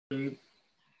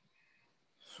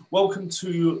Welcome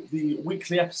to the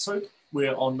weekly episode.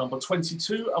 We're on number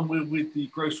 22 and we're with the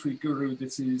grocery guru.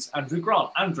 This is Andrew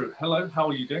Grant. Andrew, hello, how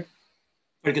are you doing?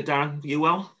 Very good, Darren. You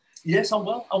well? Yes, I'm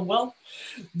well.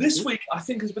 This week, I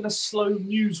think, has been a slow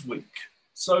news week.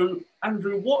 So,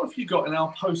 Andrew, what have you got in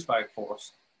our postbag for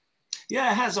us?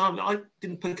 Yeah, it has. I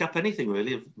didn't pick up anything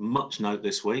really of much note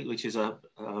this week, which is a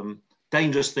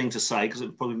dangerous thing to say because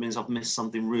it probably means I've missed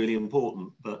something really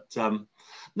important. But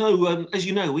no, as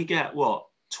you know, we get,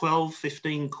 12,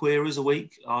 15 queries a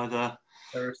week, either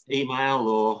email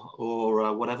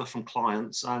or whatever from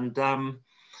clients. And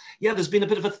yeah, there's been a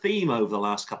bit of a theme over the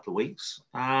last couple of weeks.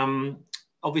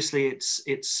 Obviously,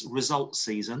 it's results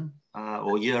season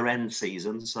or year-end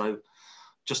season. So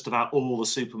just about all the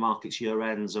supermarkets' year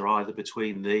ends are either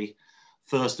between the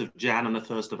 1st of Jan and the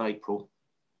 1st of April,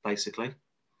 basically.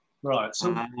 Right.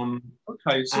 So,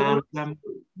 okay. So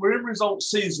we're in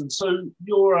results season. So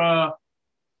you're an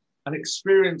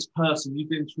experienced person.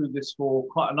 You've been through this for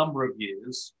quite a number of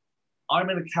years. I'm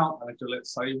an account manager,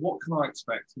 let's say. What can I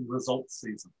expect in results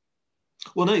season?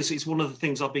 Well, no, it's one of the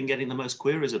things I've been getting the most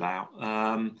queries about,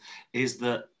 is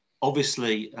that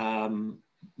obviously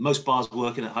most buyers are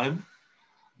working at home.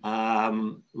 A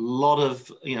lot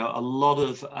of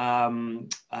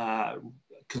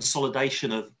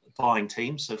consolidation of buying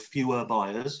teams, so fewer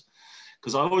buyers.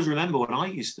 Because I always remember when I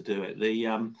used to do it,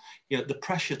 the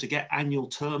pressure to get annual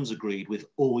terms agreed with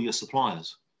all your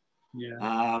suppliers.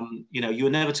 Yeah. You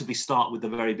inevitably start with the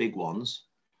very big ones.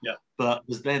 Yeah. But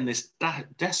there's then this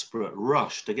desperate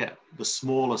rush to get the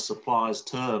smaller suppliers'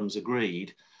 terms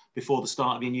agreed before the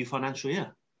start of your new financial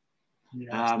year.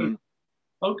 Yeah.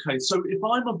 Okay, so if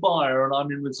I'm a buyer and I'm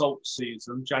in results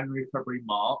season, January, February,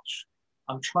 March,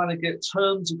 I'm trying to get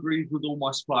terms agreed with all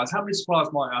my suppliers. How many suppliers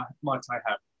might I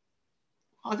have?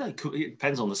 I don't know, it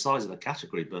depends on the size of the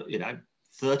category, but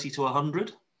 30 to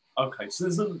 100. Okay, so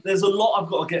there's a lot I've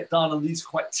got to get done, and these are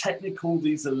quite technical.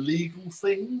 These are legal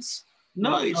things.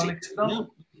 No,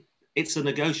 it's a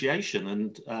negotiation,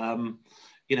 and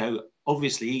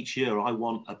obviously each year I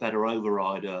want a better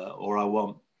overrider, or I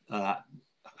want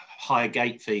higher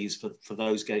gate fees for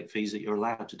those gate fees that you're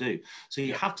allowed to do. So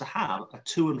you have to have a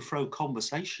to and fro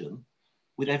conversation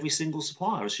with every single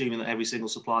supplier, assuming that every single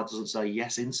supplier doesn't say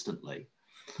yes instantly.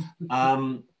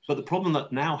 But the problem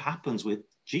that now happens with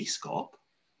GSCOP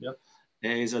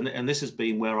is, and this has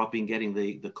been where I've been getting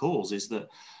the calls, is that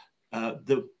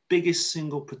the biggest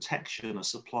single protection a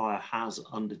supplier has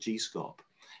under GSCOP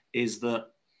is that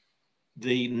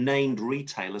the named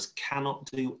retailers cannot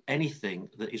do anything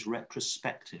that is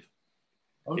retrospective.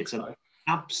 Okay. It's an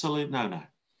absolute no-no.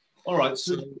 All right,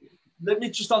 so let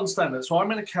me just understand that. So I'm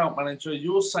an account manager.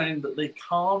 You're saying that they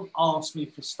can't ask me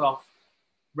for stuff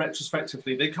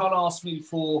retrospectively. They can't ask me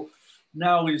for,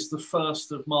 now is the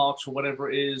 1st of March or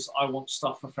whatever it is, I want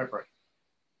stuff for February.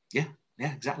 Yeah,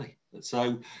 exactly.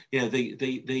 So,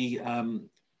 the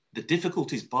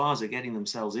difficulties buyers are getting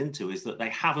themselves into is that they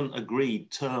haven't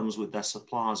agreed terms with their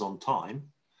suppliers on time.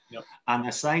 Yep. And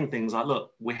they're saying things like,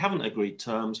 look, we haven't agreed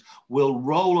terms. We'll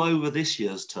roll over this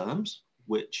year's terms,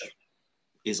 which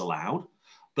is allowed.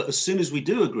 But as soon as we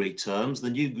do agree terms, the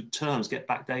new terms get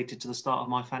backdated to the start of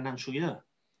my financial year.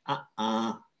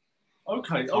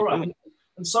 Okay, all right.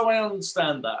 And so I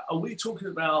understand that. Are we talking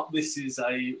about this is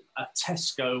a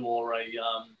Tesco or an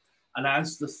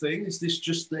Asda thing? Is this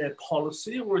just their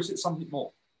policy, or is it something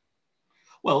more?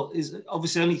 Well,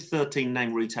 obviously only 13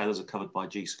 named retailers are covered by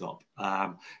GSCOP.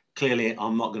 Clearly,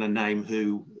 I'm not going to name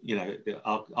who. It's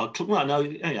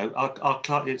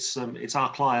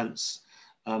our clients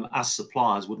as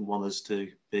suppliers wouldn't want us to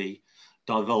be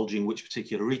divulging which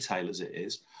particular retailers it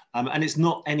is, and it's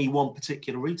not any one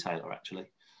particular retailer actually.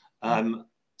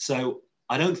 So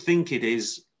I don't think it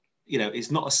is. It's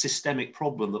not a systemic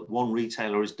problem that one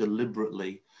retailer is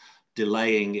deliberately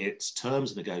delaying its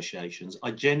terms negotiations.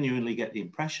 I genuinely get the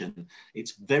impression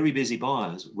it's very busy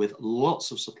buyers with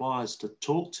lots of suppliers to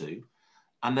talk to,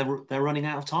 and they're running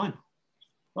out of time.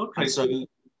 Okay. And so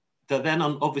they're then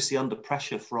obviously under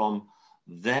pressure from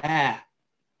their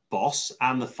boss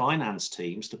and the finance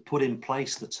teams to put in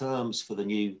place the terms for the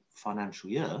new financial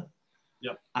year.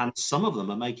 Yep. And some of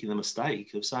them are making the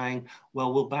mistake of saying,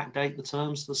 well, we'll backdate the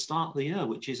terms to the start of the year,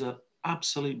 which is an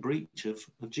absolute breach of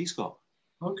GSCOP.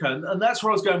 Okay, and that's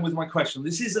where I was going with my question.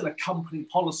 This isn't a company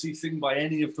policy thing by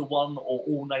any of the one or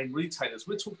all named retailers.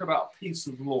 We're talking about a piece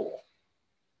of law.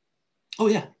 Oh,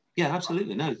 yeah,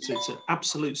 absolutely. No, it's an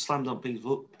absolute slam dunk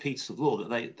piece of law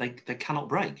that they cannot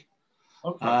break.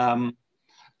 Okay.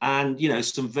 And,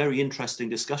 some very interesting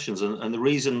discussions. And the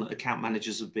reason account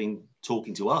managers have been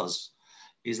talking to us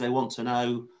is they want to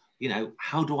know,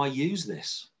 how do I use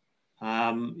this?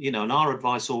 You know, and our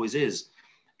advice always is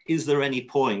there any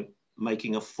point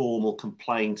making a formal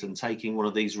complaint and taking one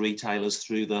of these retailers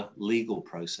through the legal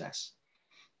process?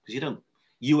 Because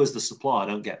you as the supplier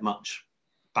don't get much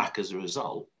back as a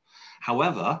result.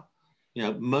 However, you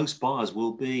know, most buyers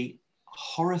will be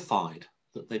horrified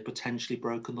that they've potentially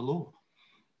broken the law.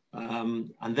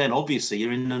 And then obviously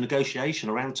you're in a negotiation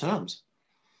around terms.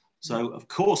 So of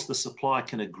course the supplier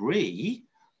can agree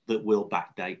that we'll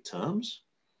backdate terms,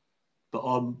 but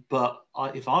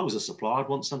if I was a supplier, I'd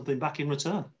want something back in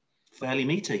return, fairly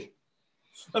meaty.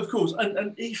 Of course,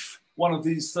 and if one of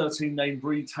these 13 named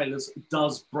retailers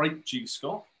does break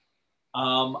GSCOP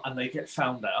and they get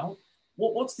found out,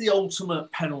 what's the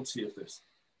ultimate penalty of this?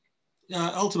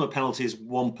 Ultimate penalty is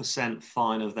 1%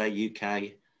 fine of their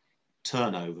UK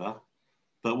turnover.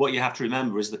 But what you have to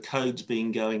remember is the code's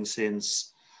been going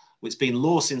since, well, it's been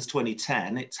law since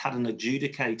 2010. It's had an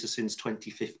adjudicator since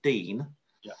 2015.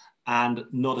 Yeah. And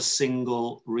not a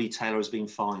single retailer has been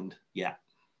fined yet.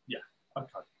 Yeah.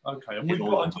 Okay. And we've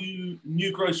got a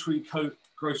new groceries code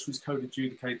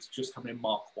adjudicator just come in,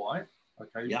 Mark White.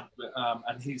 Okay. Yeah.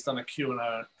 And he's done a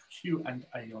Q&A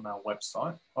on our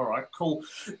website. All right, cool.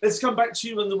 Let's come back to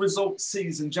you in the results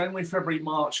season. January, February,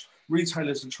 March,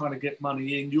 retailers are trying to get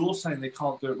money in. You're saying they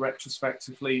can't do it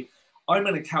retrospectively. I'm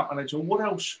an account manager. What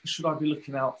else should I be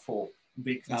looking out for and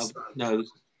be concerned? No,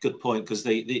 good point, because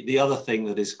the other thing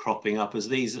that is cropping up as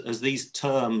these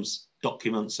terms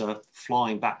documents are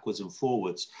flying backwards and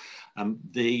forwards,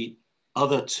 the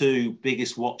other two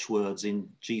biggest watchwords in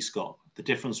GSCOP, the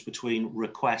difference between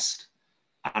request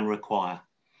and require.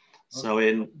 So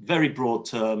in very broad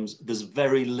terms, there's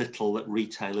very little that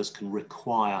retailers can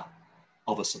require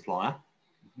of a supplier,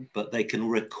 but they can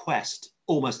request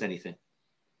almost anything.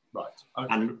 Right.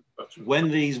 Okay. And when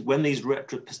these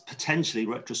potentially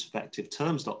retrospective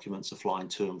terms documents are flying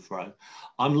to and fro,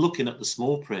 I'm looking at the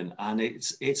small print, and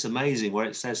it's amazing where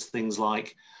it says things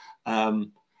like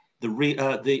on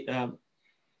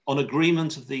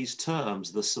agreement of these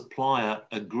terms, the supplier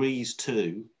agrees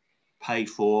to pay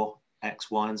for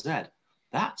X, Y, and Z.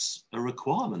 That's a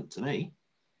requirement to me.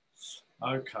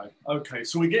 Okay.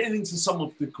 So we're getting into some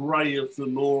of the grey of the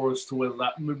law as to whether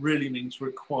that really means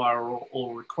require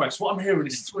or request. What I'm hearing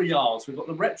is 3 R's. We've got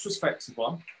the retrospective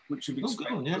one, which you've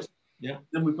explained. Yeah.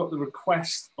 Then we've got the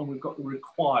request and we've got the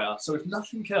require. So if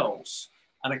nothing else,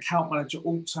 an account manager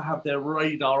ought to have their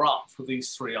radar up for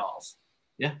these 3 R's.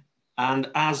 Yeah. And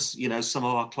as you know, some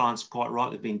of our clients quite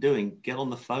rightly have been doing, get on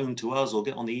the phone to us or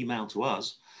get on the email to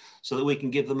us so that we can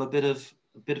give them a bit of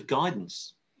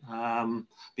guidance.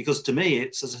 Because to me,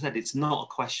 it's, as I said, it's not a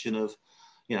question of,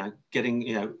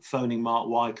 phoning Mark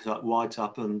White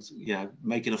up and,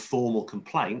 making a formal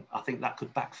complaint. I think that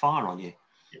could backfire on you.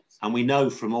 Yes. And we know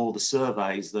from all the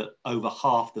surveys that over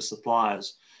half the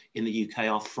suppliers in the UK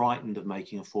are frightened of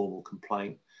making a formal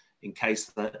complaint in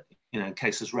case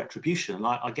there's retribution. And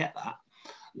I get that.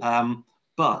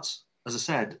 But as I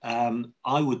said,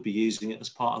 I would be using it as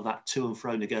part of that to and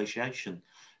fro negotiation.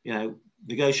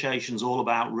 Negotiations all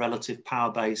about relative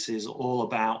power bases, all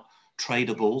about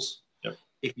tradables. Yep.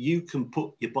 If you can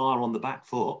put your buyer on the back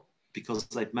foot because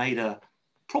they've made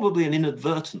probably an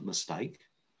inadvertent mistake,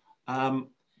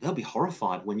 they'll be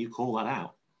horrified when you call that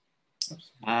out.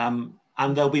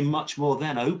 And they'll be much more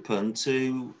then open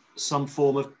to some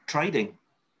form of trading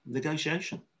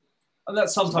negotiation. And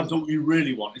that's sometimes all you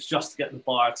really want, is just to get the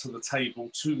buyer to the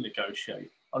table to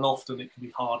negotiate. And often it can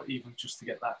be hard even just to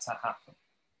get that to happen.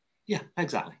 Yeah,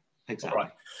 exactly. All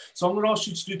right. So I'm going to ask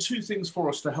you to do 2 things for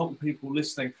us to help the people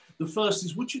listening. The first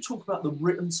is, would you talk about the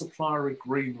written supplier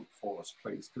agreement for us,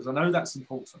 please? Because I know that's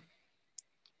important.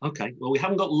 Okay. Well, we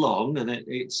haven't got long, and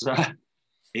it's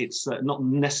not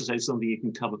necessarily something you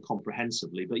can cover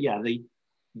comprehensively. But yeah,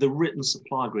 the written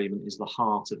supply agreement is the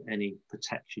heart of any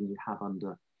protection you have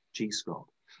under GSCOP,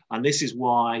 and this is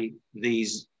why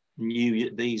these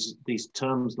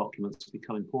terms documents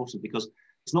become important, because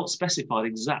it's not specified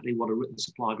exactly what a written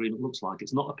supply agreement looks like.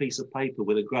 It's not a piece of paper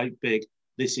with a great big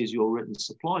 "this is your written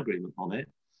supply agreement" on it.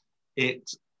 It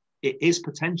is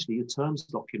potentially a terms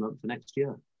document for next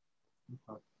year.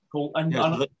 Okay. Cool. And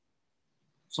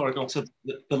sorry, go on.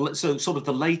 So sort of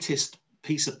the latest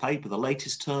piece of paper, the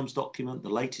latest terms document, the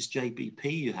latest JBP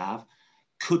you have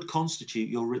could constitute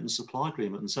your written supply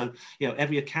agreement. And so,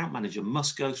 every account manager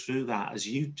must go through that, as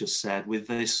you just said, with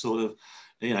this sort of,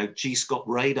 GSCOP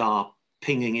radar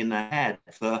pinging in their head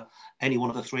for any one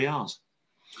of the 3 R's.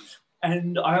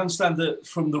 And I understand that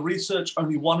from the research,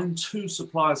 only 1 in 2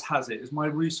 suppliers has it. Is my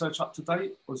research up to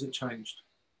date, or has it changed?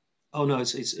 Oh no,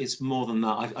 it's more than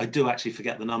that. I do actually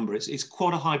forget the number. It's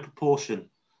quite a high proportion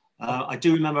I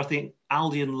do remember, I think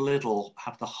Aldi and Lidl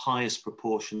have the highest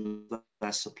proportion of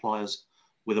their suppliers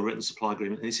with a written supply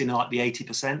agreement. It's in like the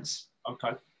 80%.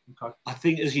 Okay. Okay. I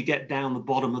think as you get down the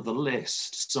bottom of the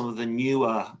list, some of the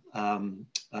newer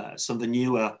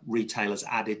retailers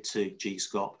added to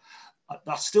G-Scop,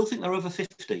 I still think they're over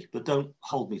 50, but don't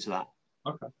hold me to that.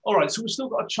 Okay. All right. So we've still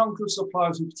got a chunk of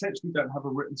suppliers who potentially don't have a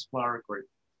written supplier agreement.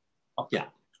 Okay. Yeah.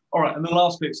 All right. And the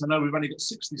last bit, so I know we've only got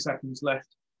 60 seconds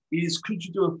left, is could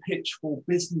you do a pitch for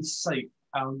Business Safe,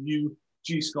 our new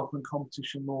G-Scop and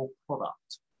competition law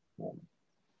product?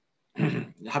 I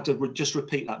have to just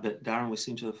repeat that bit, Darren. We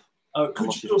seem to have.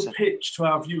 Could you do a pitch to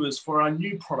our viewers for our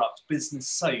new product, Business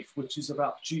Safe, which is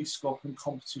about G-Scop and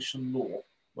competition law,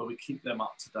 where we keep them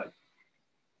up to date?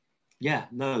 Yeah,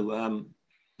 no,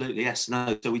 yes,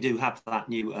 no. So we do have that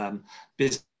new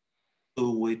business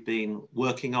tool we've been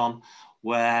working on,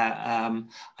 where I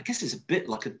guess it's a bit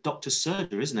like a doctor's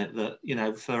surgery, isn't it? That, you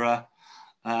know, for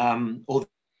or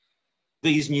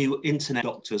these new internet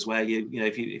doctors, where you know,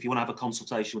 if you want to have a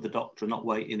consultation with a doctor and not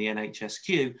wait in the NHS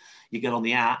queue, you get on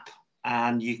the app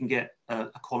and you can get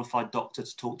a qualified doctor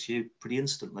to talk to you pretty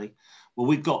instantly. Well,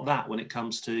 we've got that when it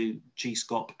comes to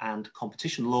G-Scop and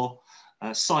competition law.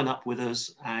 Sign up with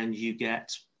us and you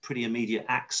get pretty immediate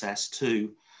access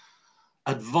to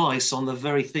advice on the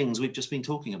very things we've just been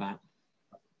talking about.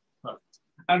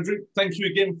 Andrew, thank you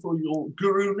again for your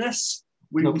guru-ness.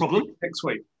 No problem. Next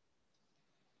week.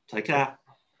 Take care.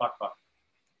 Bye-bye.